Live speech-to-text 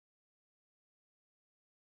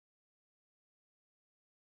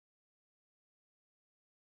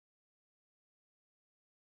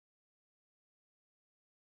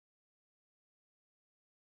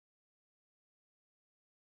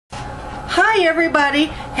Hi everybody,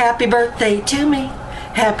 happy birthday to me,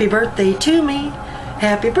 happy birthday to me,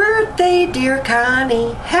 happy birthday dear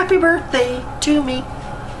Connie, happy birthday to me.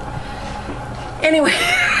 Anyway,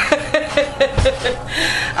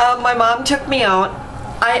 my mom took me out.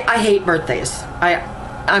 I hate birthdays.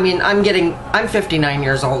 I mean, I'm 59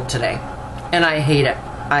 years old today, and I hate it.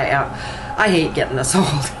 I hate getting this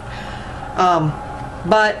old.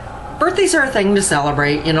 But birthdays are a thing to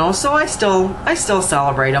celebrate, you know, so I still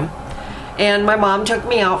celebrate them. And my mom took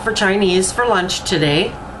me out for Chinese for lunch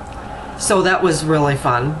today, so that was really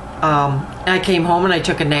fun. I came home and I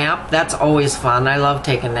took a nap. That's always fun. I love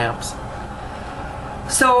taking naps.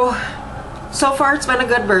 So far it's been a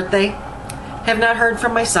good birthday. Have not heard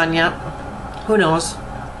from my son yet. Who knows?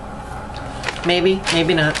 Maybe,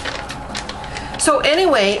 maybe not. So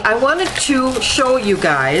anyway, I wanted to show you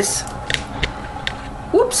guys,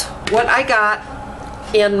 whoops, what I got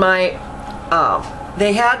in my,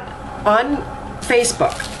 they had on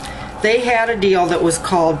Facebook, they had a deal that was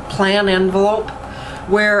called Planenvelope,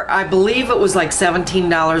 where I believe it was like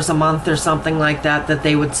 $17 a month or something like that, that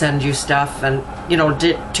they would send you stuff and, you know,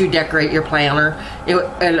 to decorate your planner. It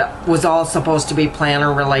was all supposed to be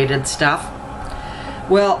planner related stuff.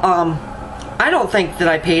 Well, I don't think that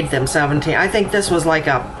I paid them $17. I think this was like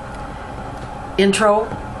a intro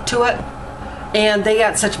to it, and they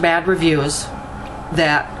got such bad reviews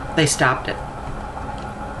that they stopped it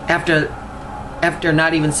after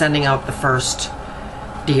not even sending out the first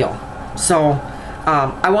deal. So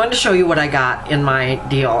I wanted to show you what I got in my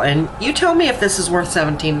deal, and you tell me if this is worth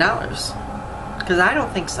 $17, because I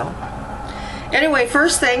don't think so. Anyway,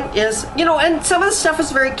 first thing is, you know, and some of the stuff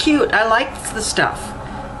is very cute. I like the stuff,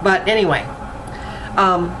 but anyway,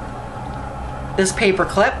 this paper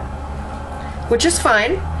clip, which is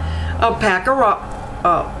fine, a pack of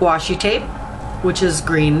washi tape, which is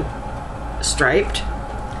green striped,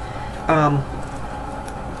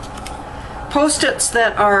 Post-its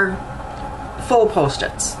that are full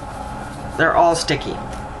Post-its. They're all sticky.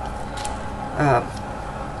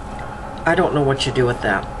 I don't know what you do with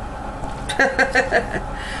that.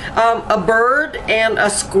 A bird and a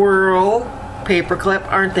squirrel paperclip.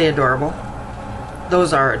 Aren't they adorable?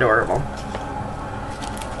 Those are adorable.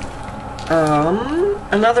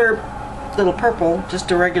 Another little purple,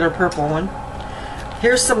 just a regular purple one.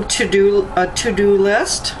 Here's some to-do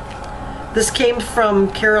list. This came from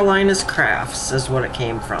Carolina's Crafts, is what it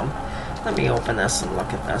came from. Let me open this and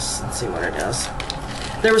look at this and see what it is.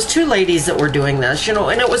 There was two ladies that were doing this, you know,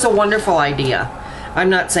 and it was a wonderful idea. I'm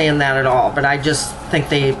not saying that at all, but I just think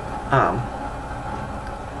they,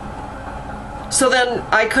 so then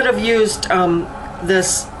I could have used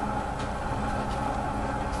this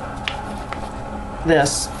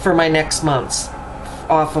for my next month's,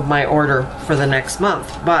 off of my order for the next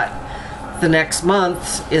month, but the next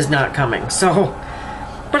month is not coming. So,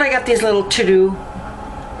 but I got these little to-do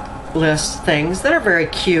list things that are very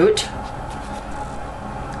cute.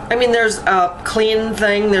 I mean, there's a clean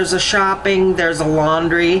thing, there's a shopping, there's a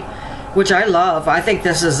laundry, which I love. I think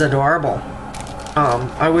this is adorable.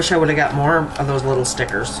 I wish I would have got more of those little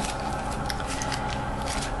stickers.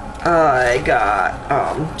 I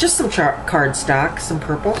got just some cardstock, some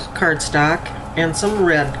purple cardstock, and some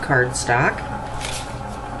red cardstock.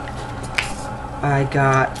 I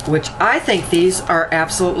got, which I think these are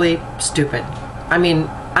absolutely stupid. I mean,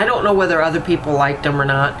 I don't know whether other people liked them or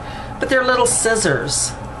not, but they're little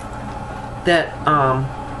scissors that,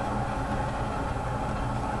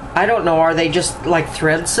 I don't know, are they just like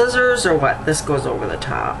thread scissors or what? This goes over the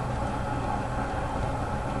top.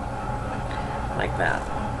 Like that.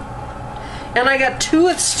 And I got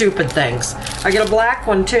two stupid things. I got a black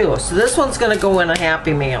one too, so this one's gonna go in a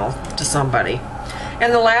Happy Meal to somebody.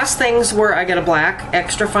 And the last things were, I got a black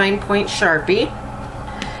extra fine point Sharpie.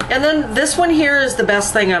 And then this one here is the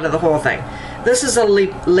best thing out of the whole thing. This is a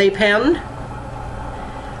Le Pen.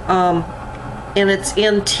 And it's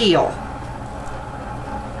in teal.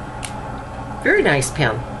 Very nice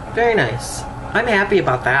pen. Very nice. I'm happy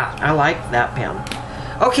about that. I like that pen.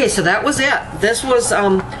 Okay, so that was it. This was,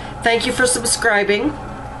 thank you for subscribing.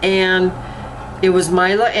 And it was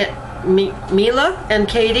Mila and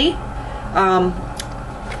Katie.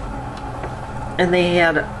 And they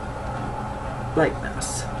had like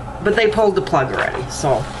this, but they pulled the plug already,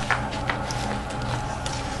 so,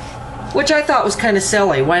 which I thought was kind of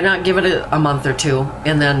silly. Why not give it a month or two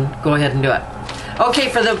and then go ahead and do it? Okay,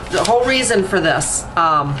 for the whole reason for this,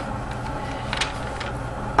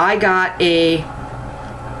 I got a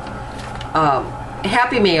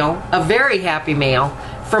Happy Mail, a very Happy Mail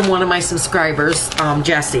from one of my subscribers,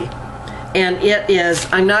 Jessie. And it is,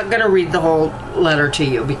 I'm not going to read the whole letter to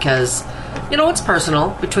you because you know, it's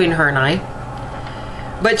personal between her and I.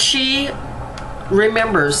 But she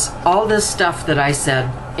remembers all this stuff that I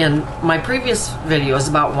said in my previous videos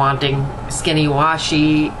about wanting skinny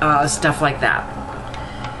washi, stuff like that.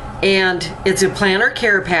 And it's a planner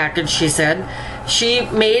care package, she said. She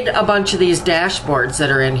made a bunch of these dashboards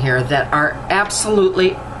that are in here that are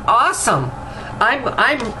absolutely awesome.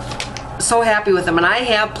 I'm so happy with them, and I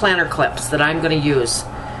have planner clips that I'm going to use,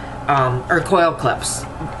 or coil clips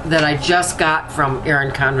that I just got from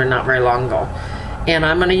Erin Condren not very long ago, and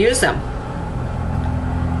I'm going to use them.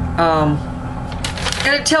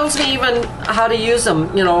 And it tells me even how to use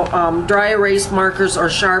them, you know, dry erase markers or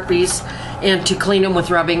Sharpies, and to clean them with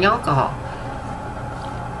rubbing alcohol.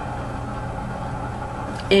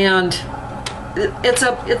 And it's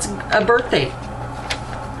a birthday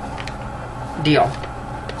deal.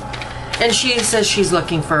 And she says she's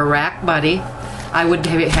looking for a rack buddy. I would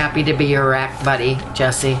be happy to be your rack buddy,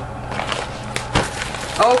 Jessie.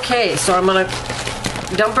 Okay, so I'm gonna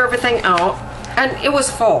dump everything out. And it was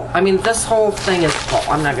full. I mean, this whole thing is full.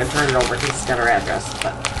 I'm not gonna turn it over because it's got her address.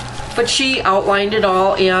 But she outlined it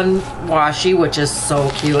all in washi, which is so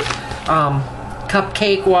cute.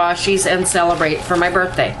 Cupcake washies and celebrate for my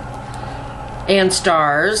birthday. And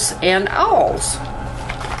stars and owls.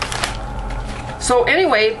 So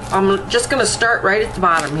anyway, I'm just going to start right at the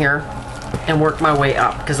bottom here and work my way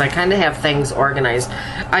up because I kind of have things organized.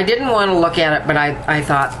 I didn't want to look at it, but I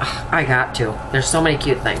thought, I got to. There's so many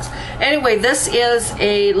cute things. Anyway, this is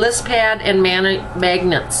a list pad and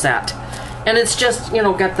magnet set. And it's just, you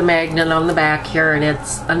know, got the magnet on the back here, and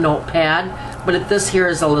it's a notepad. But this here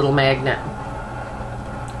is a little magnet.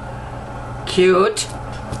 Cute.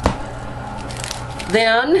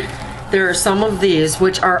 Then there are some of these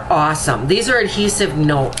which are awesome. These are adhesive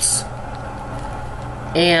notes.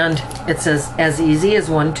 And it says as easy as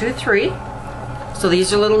 1, 2, 3. So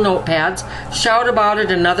these are little notepads. Shout about it,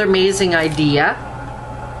 another amazing idea.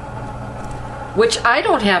 Which I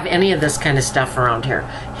don't have any of this kind of stuff around here.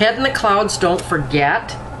 Head in the clouds, don't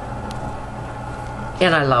forget.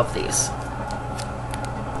 And I love these.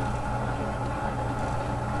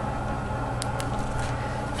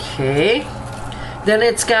 Okay. Then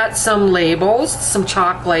it's got some labels, some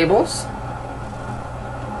chalk labels.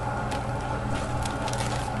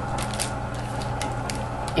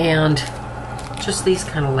 And just these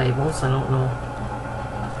kind of labels, I don't know.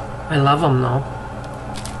 I love them though.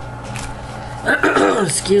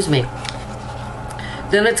 Excuse me.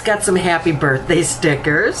 Then it's got some happy birthday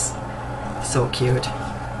stickers. So cute.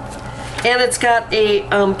 And it's got a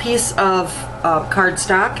piece of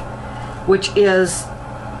cardstock, which is,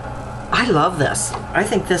 I love this. I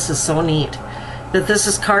think this is so neat. That this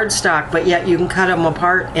is cardstock, but yet you can cut them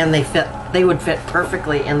apart and they would fit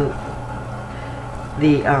perfectly in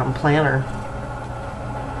the planner.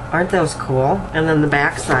 Aren't those cool? And then the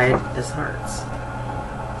back side is hearts.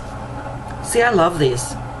 See, I love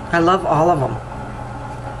these. I love all of them.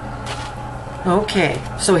 Okay,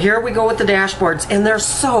 so here we go with the dashboards, and they're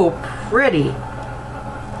so pretty.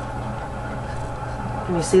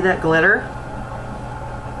 Can you see that glitter?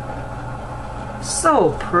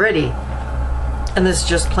 So pretty. And this is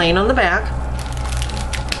just plain on the back.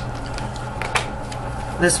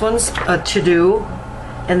 This one's a to-do,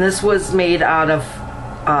 and this was made out of,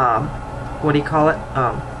 what do you call it?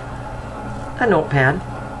 A notepad.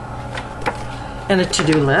 And a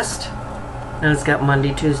to-do list. And it's got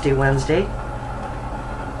Monday, Tuesday, Wednesday.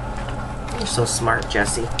 You're so smart,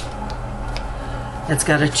 Jessie. It's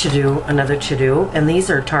got a to-do, another to-do, and these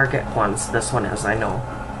are Target ones. This one is, I know.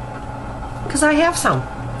 Because I have some.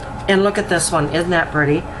 And look at this one. Isn't that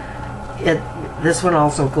pretty? This one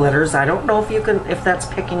also glitters. I don't know if that's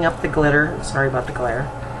picking up the glitter. Sorry about the glare.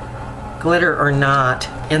 Glitter or not.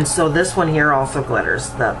 And so this one here also glitters.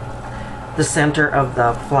 The center of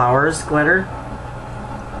the flowers glitter.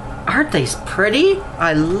 Aren't they pretty?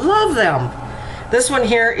 I love them. This one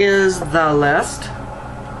here is the list.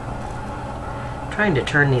 I'm trying to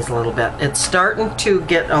turn these a little bit. It's starting to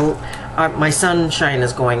get my sunshine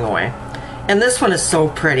is going away. And this one is so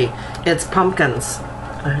pretty. It's pumpkins.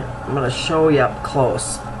 I'm going to show you up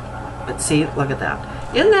close. But see, look at that.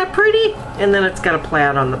 Isn't that pretty? And then it's got a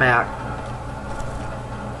plaid on the back.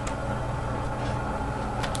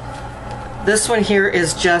 This one here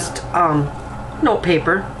is just note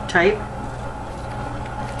paper type.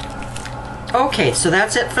 Okay, so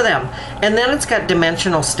that's it for them. And then it's got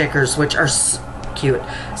dimensional stickers, which are cute.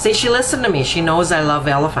 See, she listened to me. She knows I love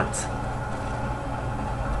elephants.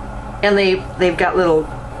 And they've got little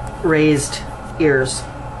raised ears.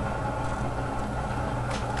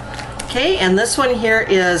 Okay, and this one here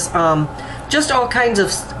is just all kinds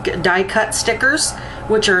of die cut stickers.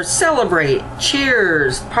 which are celebrate,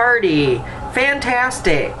 cheers, party,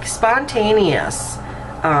 fantastic, spontaneous.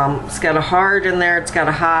 It's got a heart in there, it's got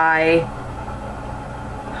a high.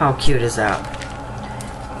 How cute is that?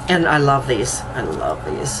 And I love these. I love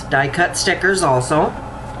these. Die cut stickers also.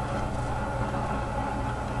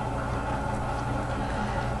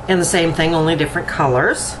 And the same thing, only different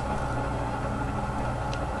colors.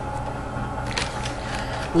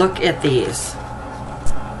 Look at these.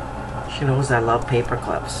 She knows I love paper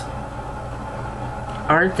clips.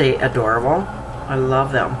 Aren't they adorable? I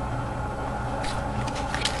love them.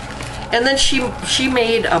 And then she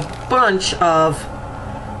made a bunch of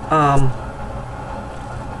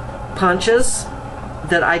punches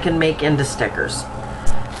that I can make into stickers.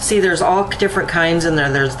 See, there's all different kinds in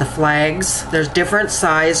there. There's the flags. There's different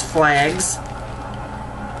size flags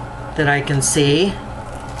that I can see.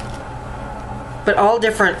 But all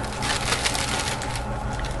different.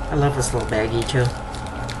 I love this little baggie too.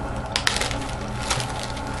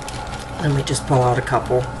 Let me just pull out a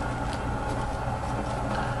couple.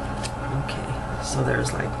 Okay, so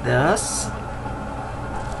there's like this.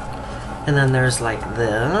 And then there's like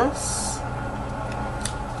this.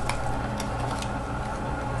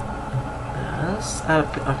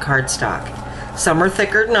 A cardstock. Some are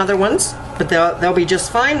thicker than other ones, but they'll be just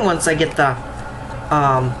fine once I get the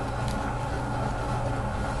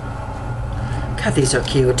God, these are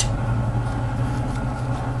cute.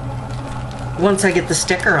 Once I get the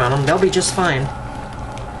sticker on them, they'll be just fine.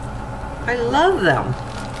 I love them.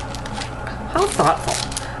 How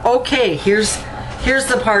thoughtful. Okay, here's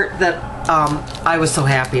the part that I was so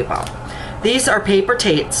happy about. These are paper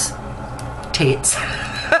tates.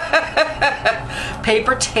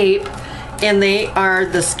 Paper tape, and they are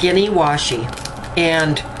the skinny washi,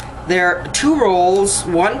 and they're 2 rolls,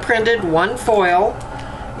 1 printed, 1 foil,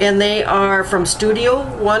 and they are from Studio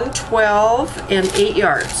 112 and 8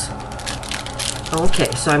 yards.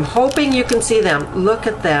 Okay, so I'm hoping you can see them. Look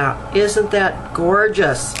at that. Isn't that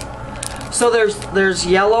gorgeous? So there's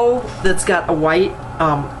yellow that's got a white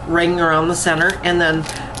ring around the center, and then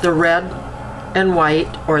the red and white,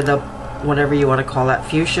 or the whatever you want to call that,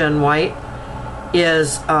 fuchsia and white,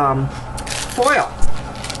 is foil.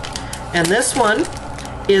 And this one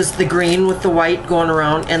is the green with the white going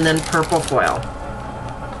around, and then purple foil.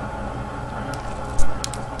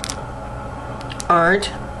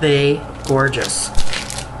 Aren't they gorgeous?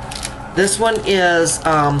 This one is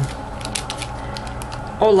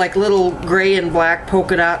like little gray and black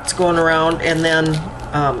polka dots going around, and then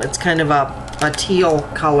it's kind of a teal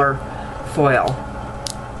color foil.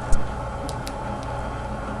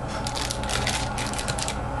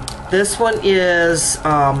 This one is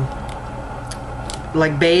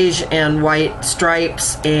like beige and white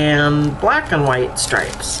stripes and black and white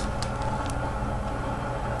stripes.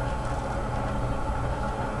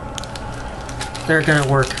 They're gonna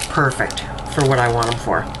work perfect for what I want them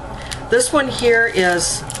for. This one here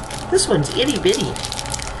is, this one's itty bitty.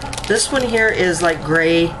 This one here is like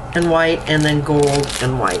gray and white, and then gold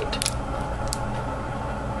and white.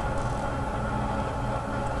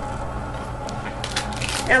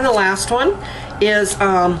 And the last one is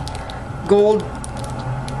gold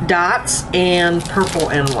dots and purple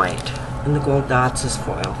and white. And the gold dots is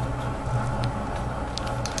foil.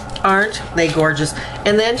 Aren't they gorgeous?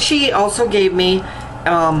 And then she also gave me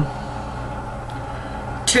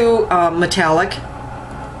 2 metallic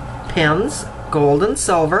pins, gold and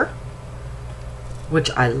silver, which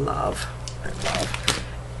I love.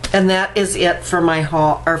 And that is it for my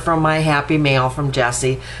haul, or from my happy mail from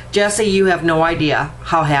Jessie. Jessie, you have no idea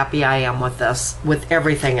how happy I am with this, with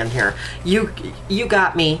everything in here. You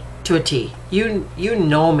got me to a T. You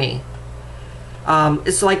know me.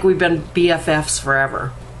 It's like we've been BFFs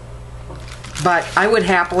forever. But I would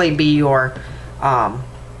happily be your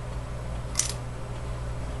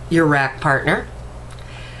rack partner.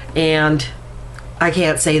 And I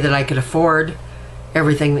can't say that I could afford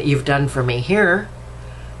everything that you've done for me here,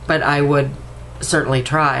 but I would certainly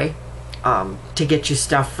try to get you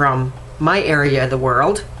stuff from my area of the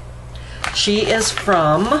world. She is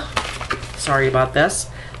from, sorry about this,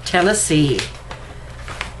 Tennessee.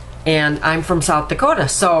 And I'm from South Dakota,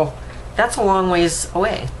 so that's a long ways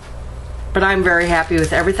away. But I'm very happy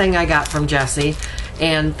with everything I got from Jessie,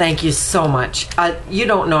 and thank you so much. You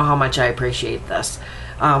don't know how much I appreciate this.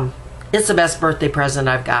 It's the best birthday present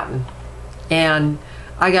I've gotten. And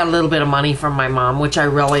I got a little bit of money from my mom, which I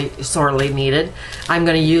really sorely needed. I'm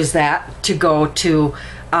going to use that to go to,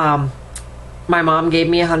 my mom gave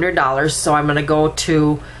me $100, so I'm going to go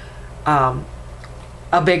to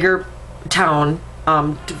a bigger town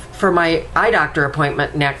for my eye doctor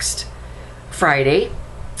appointment next Friday.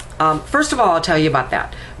 First of all, I'll tell you about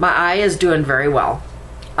that. My eye is doing very well.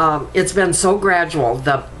 It's been so gradual,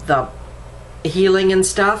 the healing and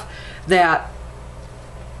stuff, that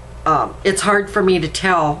it's hard for me to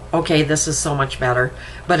tell, okay, this is so much better,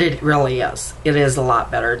 but it really is. It is a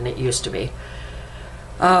lot better than it used to be.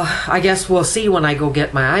 I guess we'll see when I go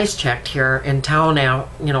get my eyes checked here in town now,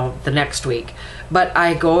 you know, the next week. But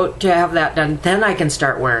I go to have that done, then I can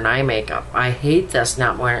start wearing eye makeup. I hate this,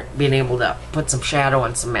 not being able to put some shadow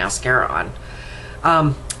and some mascara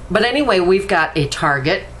on. But anyway, we've got a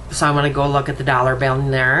Target, so I'm going to go look at the dollar bill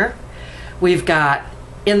in there. We've got,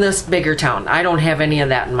 in this bigger town, I don't have any of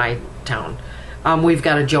that in my town. We've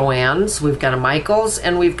got a Joann's, we've got a Michael's,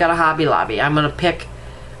 and we've got a Hobby Lobby. I'm going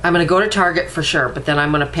to go to Target for sure, but then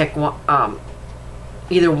I'm going to pick one,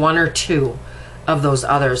 either one or two of those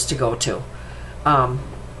others to go to.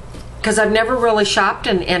 Because I've never really shopped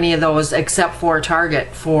in any of those except for Target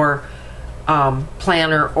for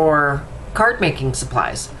planner or card making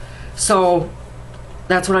supplies. So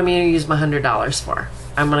that's what I'm going to use my $100 for.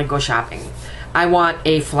 I'm going to go shopping. I want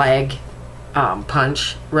a flag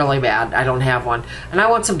punch really bad. I don't have one. And I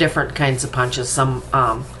want some different kinds of punches. Some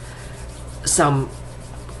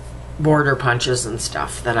border punches and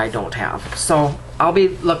stuff that I don't have. So I'll be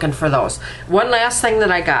looking for those. One last thing that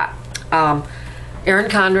I got.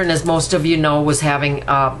 Erin Condren, as most of you know, was having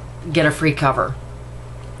get a free cover.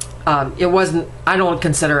 It wasn't, I don't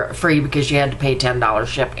consider it free because you had to pay $10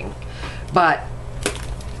 shipping. But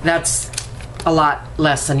that's a lot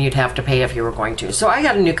less than you'd have to pay if you were going to. So I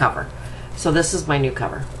got a new cover. So this is my new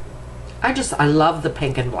cover. I love the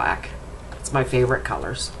pink and black. It's my favorite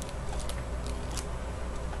colors.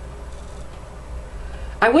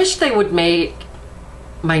 I wish they would make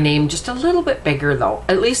my name just a little bit bigger though.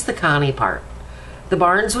 At least the Connie part. The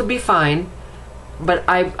Barnes would be fine, but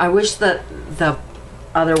I wish that the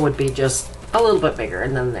other would be just a little bit bigger,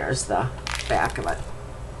 and then there's the back of it.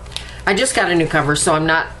 I just got a new cover, so I'm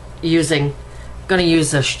not gonna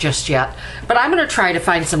use this just yet, but I'm gonna try to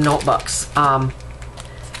find some notebooks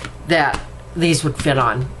that these would fit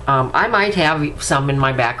on. I might have some in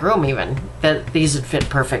my back room even that these would fit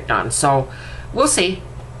perfect on, so we'll see.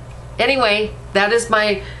 Anyway, that is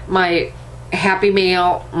my happy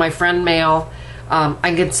mail, my friend mail.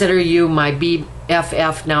 I consider you my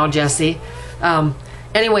BFF now, Jessie.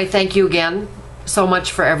 Anyway, thank you again so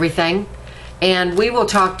much for everything. And we will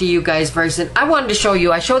talk to you guys very soon. I wanted to show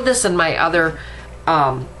you, I showed this in my other,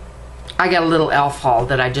 I got a little elf haul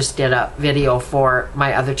that I just did a video for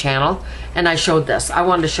my other channel. And I showed this. I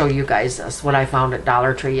wanted to show you guys this, what I found at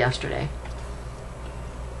Dollar Tree yesterday.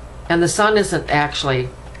 And the sun isn't actually,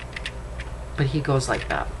 but he goes like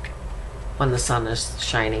that when the sun is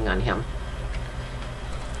shining on him.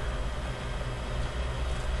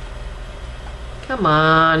 Come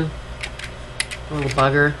on, little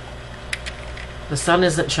bugger. The sun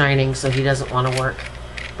isn't shining, so he doesn't want to work.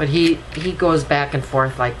 But he goes back and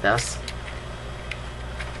forth like this.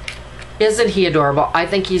 Isn't he adorable? I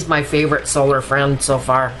think he's my favorite solar friend so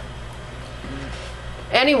far.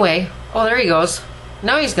 Anyway, oh, there he goes.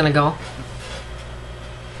 Now he's going to go.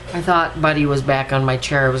 I thought Buddy was back on my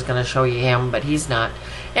chair. I was going to show you him, but he's not.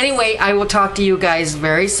 Anyway, I will talk to you guys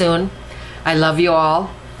very soon. I love you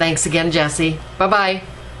all. Thanks again, Jessie. Bye-bye.